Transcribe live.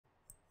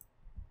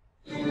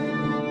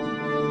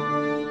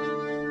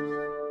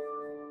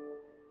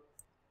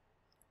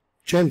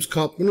James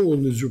Kaufman, World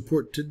News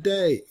Report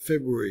today,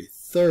 February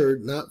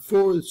 3rd, not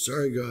 4th.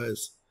 Sorry,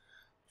 guys.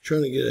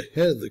 Trying to get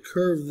ahead of the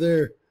curve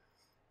there.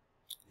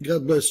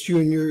 God bless you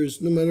and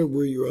yours, no matter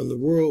where you are in the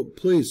world.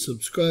 Please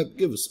subscribe,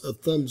 give us a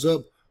thumbs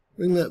up,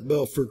 ring that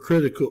bell for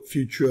critical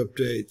future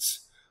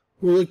updates.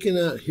 We're looking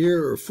at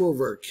here are 4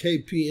 of our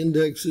KP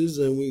indexes,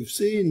 and we've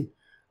seen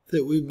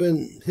that we've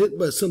been hit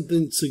by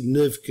something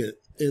significant.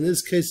 In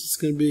this case, it's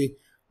going to be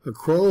a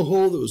coronal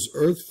hole that was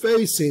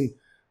Earth-facing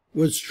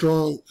with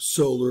strong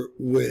solar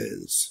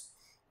winds.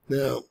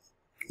 Now,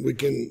 we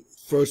can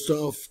first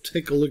off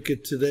take a look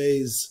at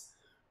today's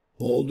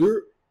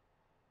Boulder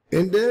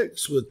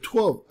Index with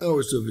 12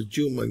 hours of a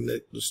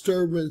geomagnetic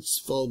disturbance,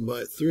 followed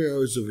by 3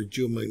 hours of a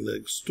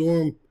geomagnetic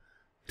storm.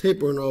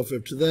 Tapering off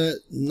after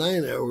that,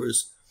 9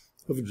 hours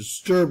of a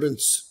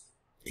disturbance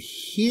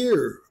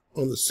here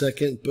on the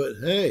 2nd,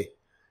 but hey,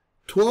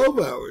 12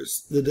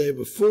 hours the day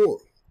before.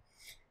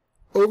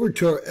 Over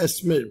to our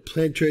estimated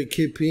planetary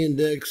KP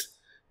index,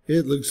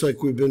 it looks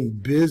like we've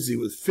been busy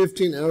with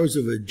 15 hours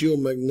of a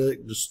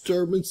geomagnetic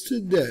disturbance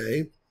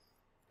today,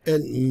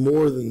 and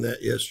more than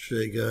that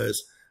yesterday,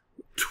 guys.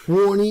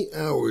 20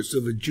 hours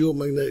of a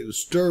geomagnetic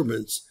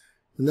disturbance,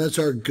 and that's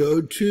our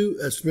go-to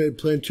estimated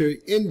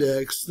planetary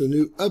index, the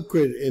new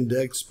upgraded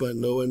index by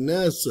NOAA and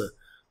NASA.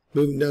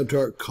 Moving down to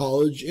our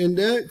college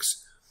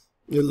index,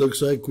 it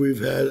looks like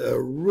we've had a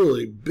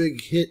really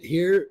big hit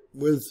here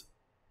with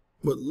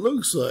what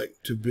looks like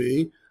to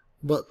be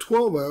about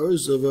 12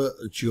 hours of a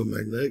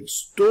geomagnetic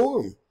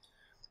storm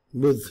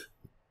with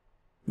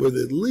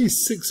at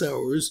least 6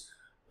 hours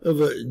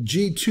of a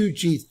G2,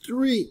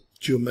 G3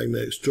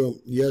 geomagnetic storm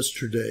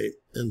yesterday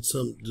and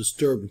some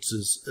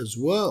disturbances as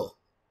well.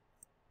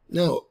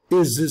 Now,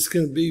 is this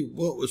going to be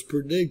what was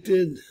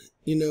predicted?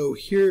 You know,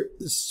 here,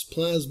 this is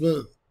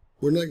plasma.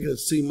 We're not going to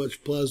see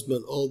much plasma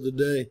at all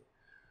today.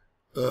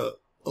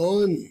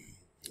 On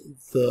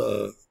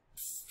the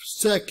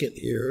 2nd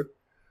here,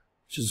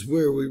 which is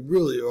where we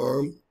really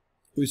are,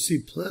 we see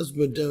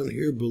plasma down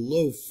here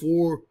below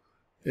 4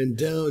 and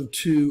down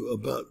to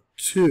about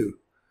 2.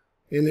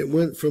 And it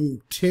went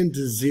from 10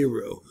 to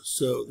 0.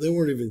 So they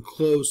weren't even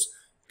close,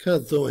 kind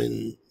of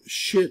throwing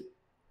shit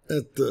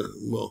at the,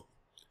 well.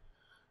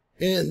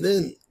 And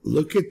then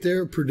look at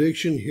their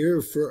prediction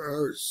here for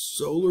our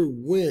solar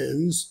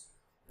winds.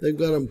 They've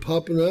got them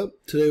popping up.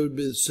 Today would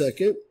be the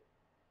 2nd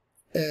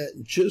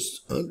at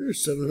just under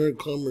 700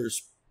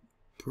 kilometers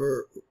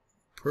per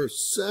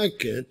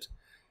second.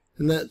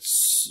 And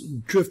that's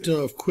drifting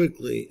off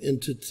quickly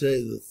into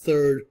today, the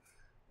 3rd.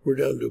 We're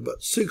down to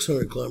about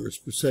 600 kilometers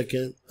per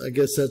second. I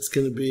guess that's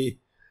going to be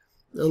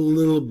a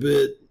little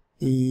bit,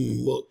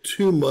 well,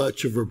 too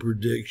much of a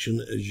prediction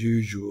as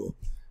usual.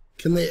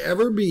 Can they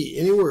ever be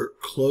anywhere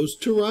close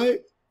to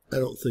right? I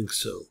don't think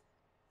so.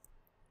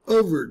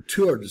 Over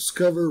to our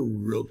Discover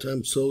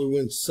real-time solar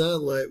wind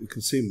satellite, we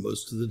can see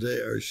most of the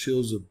day our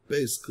shields have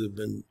basically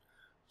been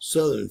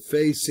southern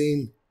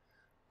facing.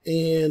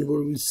 And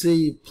where we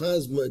see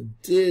plasma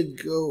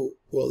did go,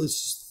 well, this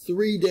is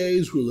 3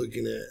 days we're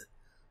looking at.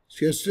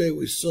 So yesterday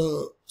we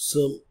saw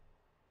some,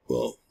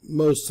 well,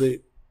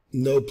 mostly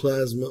no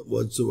plasma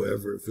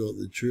whatsoever, if you want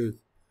the truth.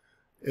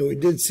 And we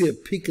did see a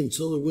peak in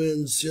solar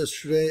winds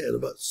yesterday at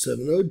about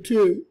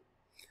 7:02,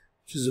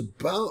 which is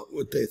about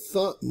what they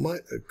thought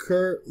might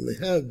occur. And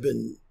they have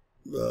been,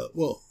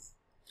 well,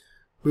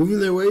 moving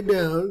their way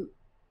down,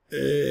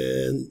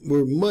 and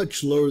we're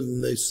much lower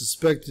than they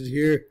suspected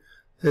here.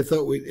 They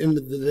thought we'd end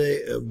the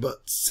day at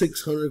about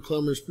 600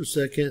 kilometers per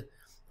second.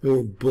 And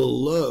we're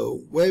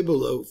below, way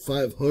below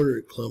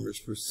 500 kilometers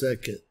per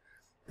second.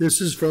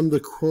 This is from the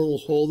coronal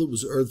hole that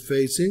was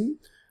Earth-facing.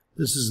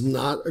 This is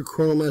not a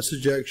coronal mass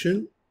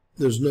ejection.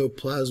 There's no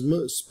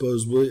plasma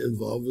supposedly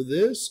involved with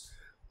this.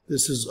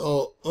 This is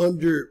all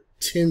under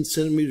 10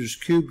 centimeters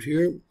cubed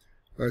here,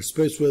 our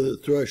space weather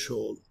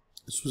threshold.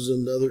 This was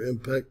another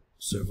impact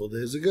several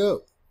days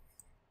ago.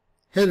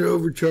 Headed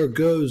over to our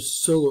GOES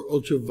Solar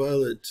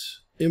Ultraviolet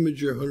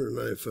Imager,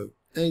 195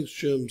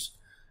 angstroms.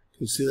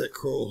 You can see that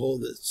coronal hole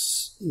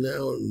that's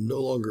now no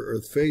longer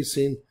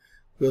Earth-facing.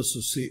 We also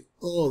see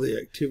all the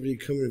activity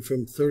coming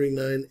from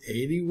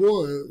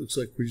 3981. It looks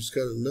like we just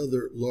got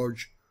another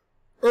large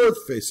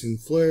Earth-facing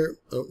flare.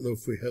 I don't know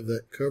if we have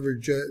that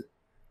coverage yet.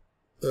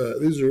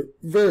 These are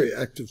very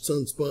active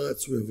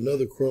sunspots. We have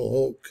another coronal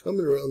hole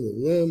coming around the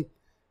limb,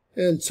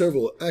 and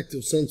several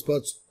active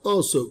sunspots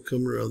also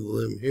coming around the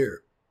limb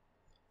here.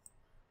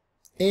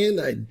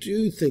 And I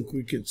do think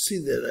we could see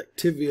that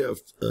activity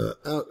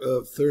out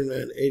of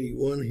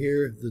 3981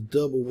 here, the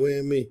double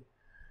whammy.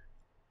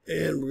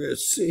 And we're going to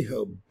see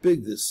how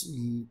big this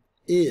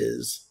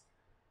is.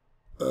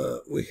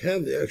 We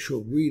have the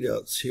actual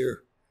readouts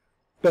here.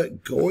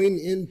 But going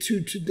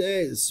into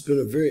today, this has been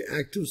a very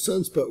active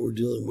sunspot we're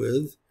dealing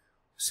with.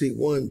 See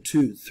 1,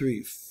 2,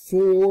 3,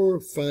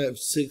 4, 5,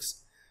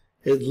 6,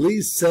 at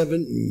least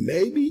 7,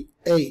 maybe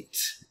 8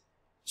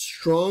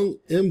 strong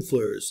M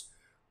flares,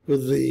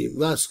 with the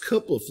last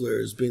couple of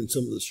flares being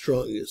some of the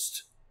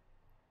strongest.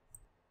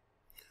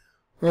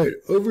 All right,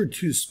 over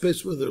to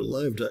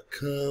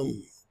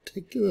spaceweatherlive.com.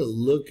 taking a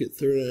look at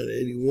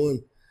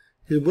 3981,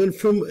 it went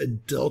from a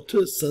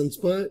delta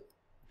sunspot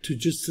to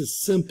just a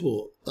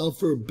simple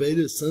alpha or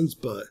beta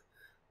sunspot.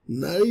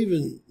 Not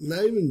even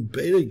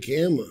beta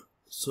gamma.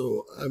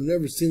 So I've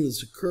never seen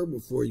this occur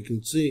before. You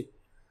can see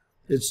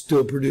it's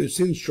still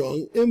producing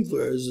strong M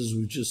flares as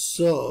we just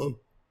saw.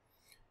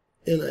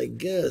 And I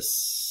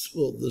guess,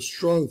 well, the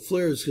strong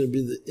flare is going to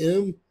be the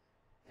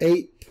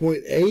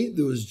M8.8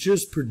 that was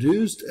just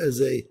produced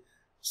as a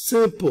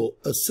simple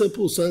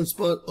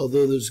sunspot,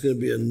 although there's going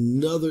to be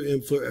another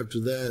M flare after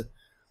that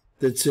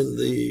that's in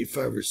the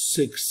 5 or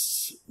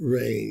 6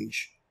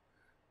 range.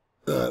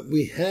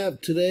 We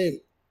have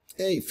today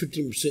a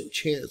 15%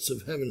 chance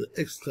of having an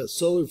X-class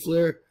solar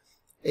flare,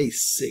 a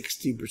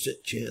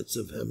 60% chance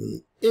of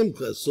having an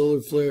M-class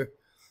solar flare.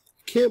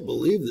 Can't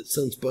believe that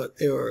sunspot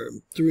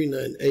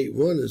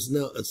AR3981 is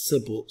now a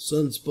simple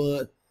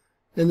sunspot.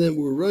 And then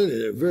we're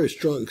running a very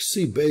strong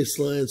C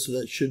baseline, so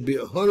that should be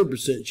a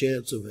 100%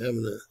 chance of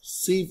having a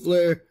C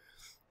flare.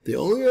 The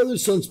only other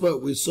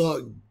sunspot we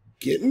saw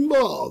get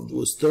involved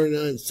was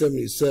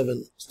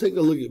 3977. Let's take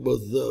a look at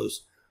both of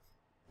those.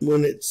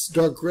 When it's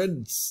dark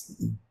red, it's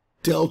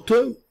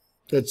delta,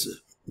 that's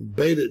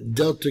beta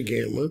delta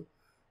gamma.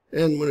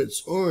 And when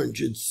it's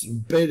orange, it's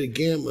beta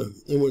gamma.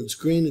 And when it's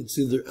green, it's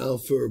either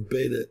alpha or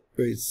beta,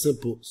 very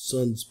simple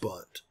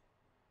sunspot.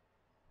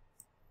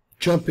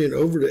 Jumping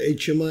over to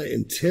HMI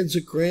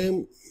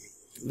intensogram,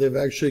 they've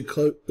actually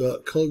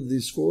colored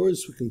these for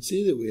us. We can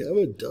see that we have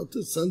a delta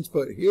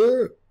sunspot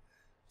here.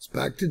 It's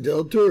back to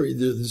delta, or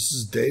either this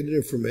is data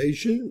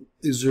information.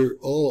 These are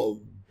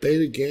all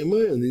beta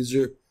gamma, and these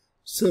are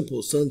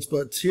simple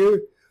sunspots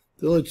here.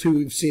 The only two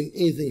we've seen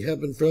anything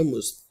happen from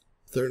was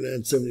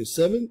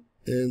 3977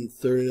 and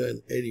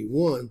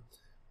 3981,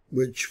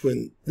 which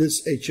when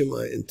this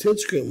HMI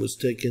intensogram was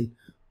taken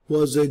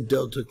was a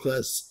delta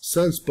class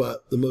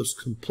sunspot, the most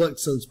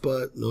complex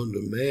sunspot known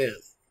to man.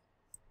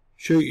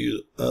 Show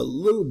you a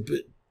little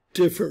bit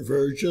different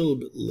version, a little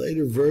bit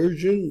later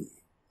version.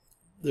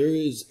 There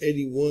is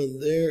 81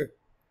 there,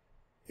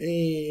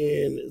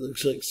 and it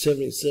looks like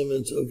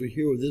 77's over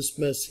here with this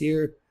mess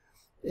here.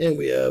 And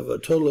we have a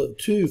total of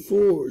 2,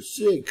 4,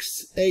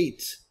 6,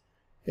 8,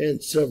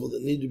 and several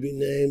that need to be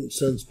named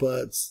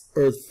sunspots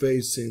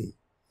Earth-facing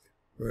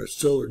our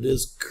solar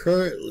disk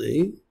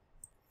currently.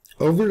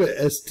 Over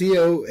to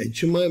STO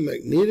HMI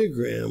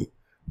magnetogram.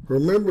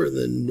 Remember, in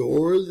the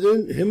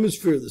northern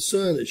hemisphere of the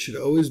sun, it should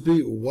always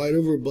be white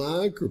over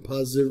black or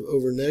positive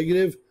over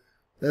negative.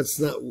 That's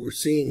not what we're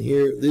seeing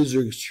here. These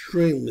are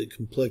extremely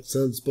complex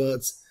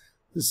sunspots.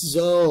 This is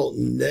all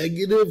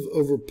negative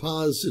over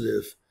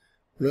positive.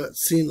 We're not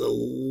seeing a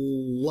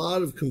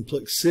lot of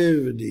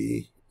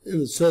complexity in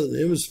the southern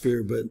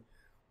hemisphere, but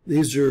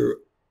these are,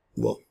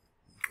 well,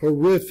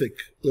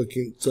 horrific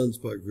looking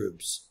sunspot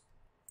groups.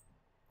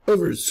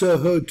 Over to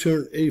SOHO,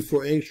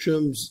 284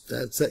 angstroms.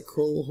 That's that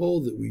coronal hole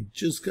that we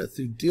just got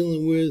through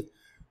dealing with.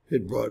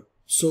 It brought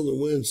solar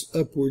winds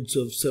upwards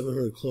of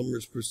 700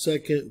 kilometers per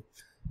second,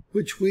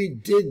 which we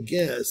did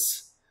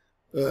guess.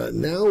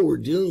 Now we're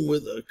dealing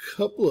with a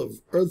couple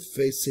of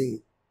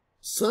Earth-facing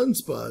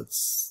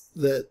sunspots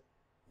that,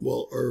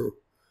 well, are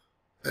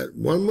at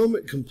one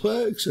moment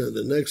complex and at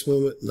the next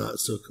moment not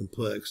so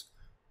complex.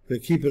 We're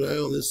going to keep an eye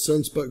on this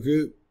sunspot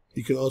group.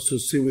 You can also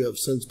see we have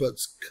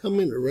sunspots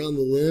coming around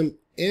the limb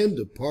and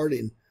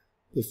departing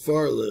the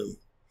far limb.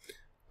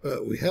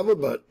 We have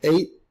about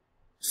 8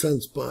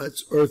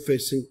 sunspots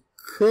Earth-facing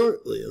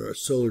currently in our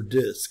solar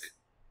disk.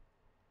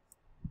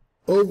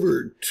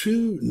 Over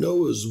to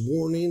NOAA's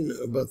warning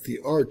about the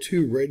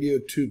R2 radio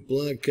tube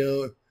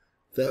blackout.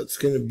 That's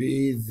going to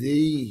be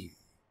the,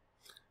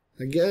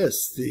 I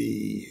guess,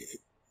 the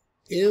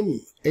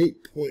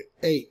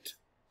M8.8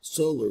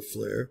 solar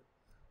flare.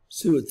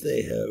 See what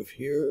they have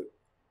here.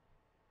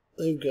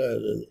 They've got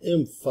an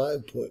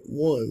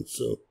M5.1,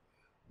 so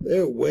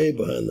they're way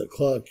behind the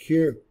clock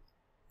here.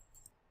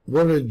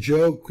 What a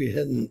joke. We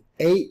had an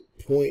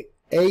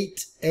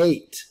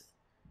 8.88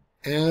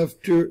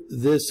 after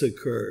this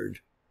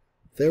occurred.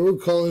 They were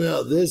calling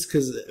out this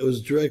because it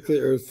was directly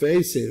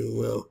Earth-facing.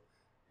 Well,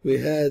 we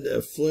had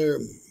a flare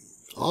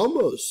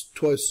almost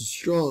twice as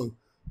strong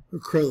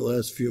occur in the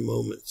last few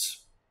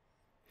moments.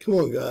 Come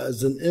on,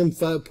 guys. An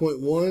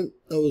M5.1,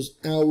 that was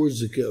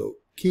hours ago.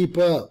 Keep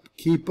up,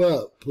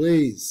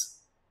 please.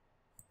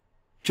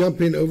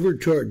 Jumping over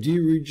to our D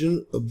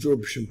region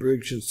absorption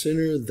prediction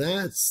center,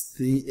 that's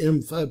the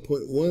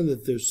M5.1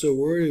 that they're so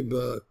worried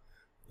about.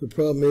 The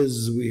problem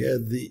is we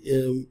had the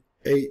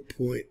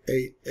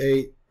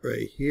M8.88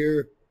 right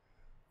here,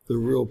 the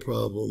real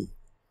problem.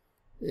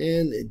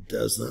 And it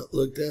does not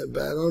look that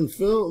bad on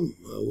film,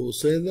 I will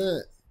say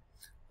that.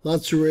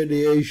 Lots of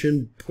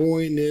radiation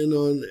pouring in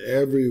on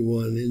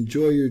everyone.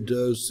 Enjoy your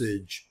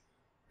dosage.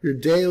 Your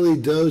daily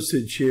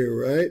dosage here,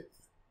 right?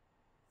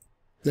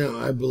 Now,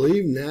 I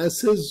believe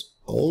NASA's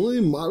only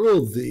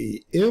modeled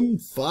the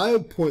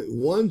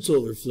M5.1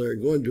 solar flare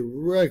going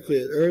directly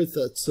at Earth.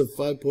 That's the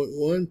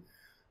 5.1.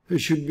 There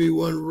should be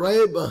one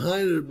right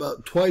behind it,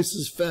 about twice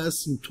as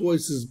fast and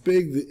twice as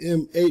big, the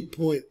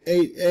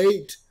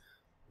M8.88.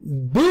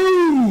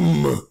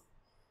 Boom!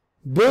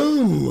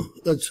 Boom!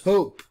 Let's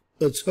hope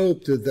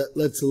that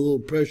lets a little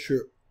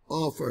pressure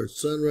off our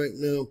sun right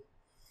now.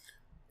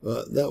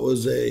 That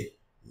was a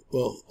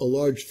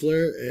large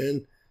flare,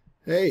 and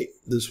hey,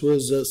 this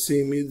was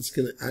CME that's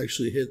going to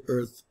actually hit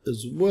Earth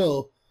as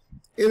well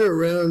in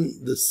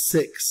around the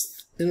 6th.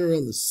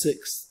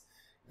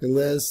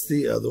 Unless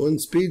the other one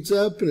speeds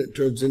up and it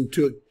turns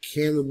into a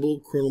cannibal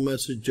coronal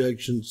mass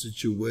ejection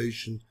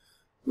situation,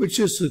 which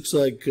just looks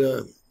like,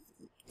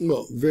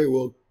 very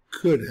well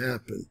could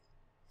happen.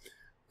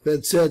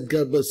 That said,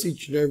 God bless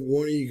each and every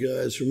one of you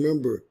guys.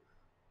 Remember,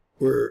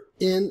 we're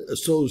in a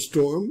solar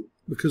storm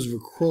because of a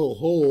coronal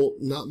hole,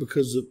 not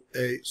because of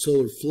a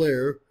solar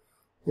flare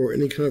or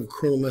any kind of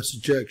coronal mass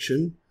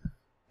ejection.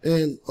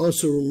 And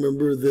also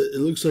remember that it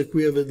looks like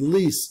we have at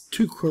least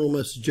 2 coronal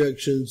mass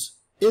ejections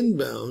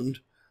inbound,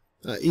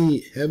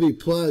 i.e. heavy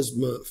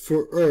plasma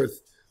for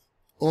Earth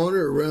on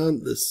or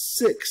around the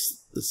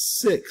 6th.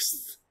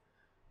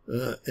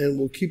 And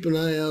we'll keep an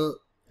eye out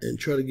and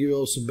try to give you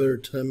all some better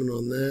timing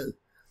on that.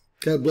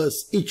 God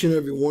bless each and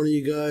every one of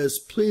you guys.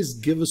 Please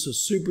give us a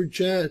super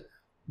chat.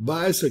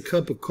 Buy us a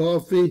cup of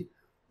coffee.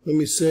 Let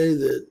me say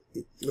that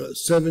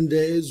 7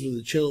 days with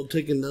the channel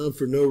taken down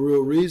for no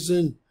real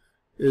reason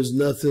is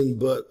nothing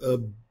but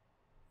a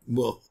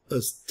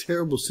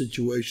terrible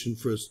situation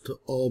for us to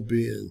all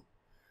be in.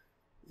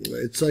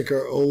 It's like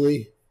our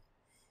only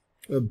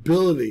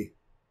ability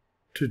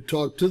to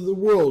talk to the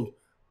world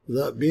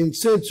without being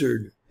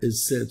censored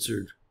is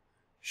censored.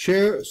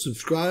 Share,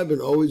 subscribe,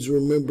 and always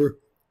remember,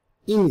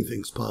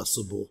 anything's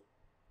possible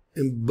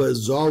in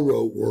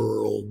Bizarro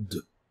World.